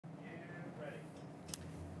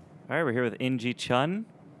All right, we're here with Chun,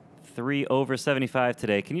 3 over 75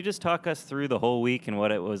 today. Can you just talk us through the whole week and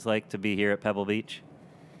what it was like to be here at Pebble Beach?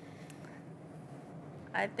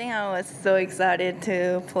 I think I was so excited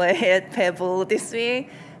to play at Pebble this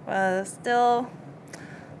week, but still,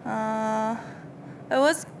 it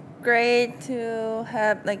was great to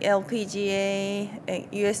have like LPGA,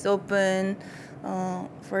 US Open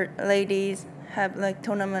for ladies, have like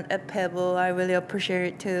tournament at Pebble. I really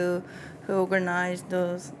appreciate it too, who organized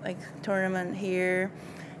those like tournament here,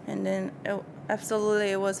 and then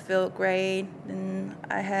absolutely it was feel great, and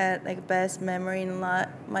I had like best memory in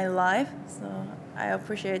my life, so I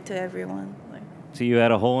appreciate it to everyone. So you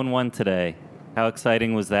had a hole-in-one today. How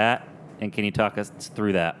exciting was that? And can you talk us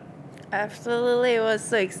through that? Absolutely, I was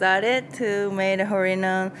so excited to make a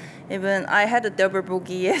hole-in-one. Even I had a double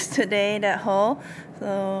bogey yesterday that hole,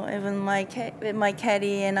 so even with my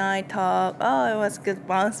caddy and I talked. Oh, it was good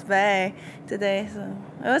bounce back today, so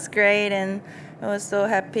it was great, and I was so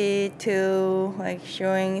happy to like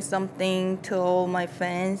showing something to all my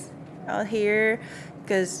fans out here,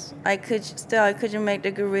 because I couldn't make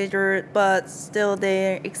the good result, but still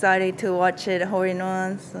they're excited to watch it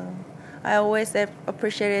hole-in-one. So I always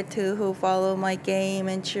appreciate it too, who follow my game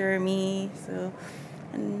and cheer me. So,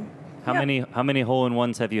 and how many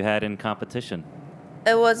hole-in-ones have you had in competition?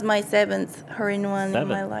 It was my 7th hole-in-one in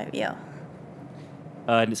my life. Yeah.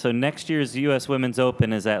 So next year's U.S. Women's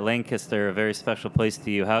Open is at Lancaster, a very special place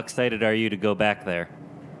to you. How excited are you to go back there?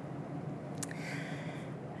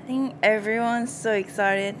 I think everyone's so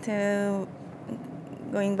excited to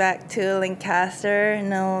going back to Lancaster. You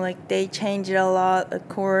know, like they changed it a lot, the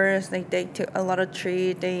course. Like they took a lot of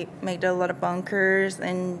trees, they made a lot of bunkers,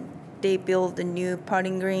 and they built the new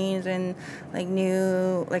putting greens and like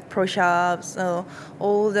new like pro shops. So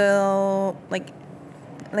all the like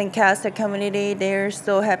Lancaster community, they're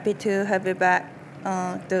so happy to have it back,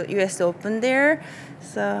 the U.S. Open there.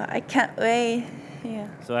 So I can't wait. Yeah.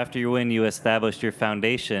 So after your win, you established your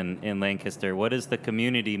foundation in Lancaster. What does the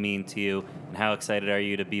community mean to you, and how excited are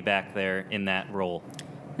you to be back there in that role?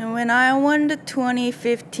 And when I won the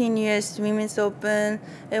 2015 U.S. Women's Open,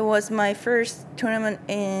 it was my first tournament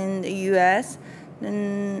in the U.S.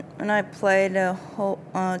 And when I played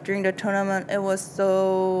during the tournament, it was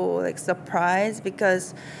so like surprised,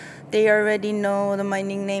 because they already know my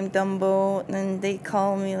nickname Dumbo, and they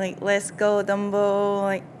call me like "Let's go Dumbo,"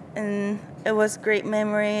 like, and it was great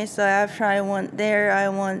memory. So after I went there, I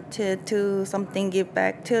wanted to something give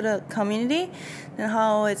back to the community, and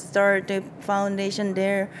how it started the foundation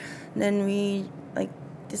there. Then we like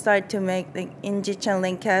decided to make the Injichan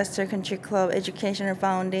Lancaster Country Club Educational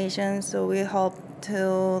Foundation. So we help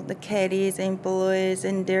to the caddies, employees,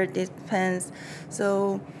 and their dependents.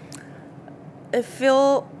 So I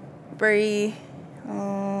feel very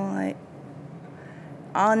like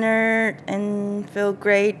honored and feel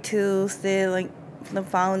great to see like the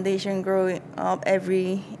foundation growing up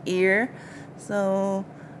every year. So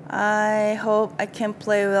I hope I can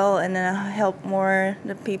play well and then help more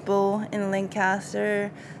the people in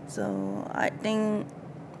Lancaster. So I think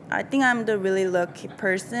I'm the really lucky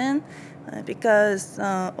person, because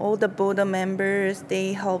all the board members,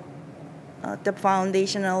 they help the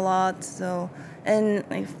foundation a lot. So, and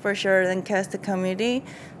like, for sure Lancaster community.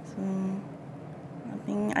 So I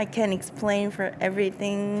think I can't explain for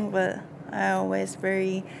everything, but I always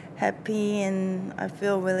very happy, and I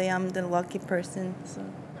feel really I'm the lucky person. So.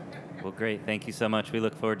 Well, great. Thank you so much. We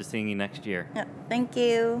look forward to seeing you next year. Yeah, thank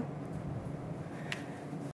you.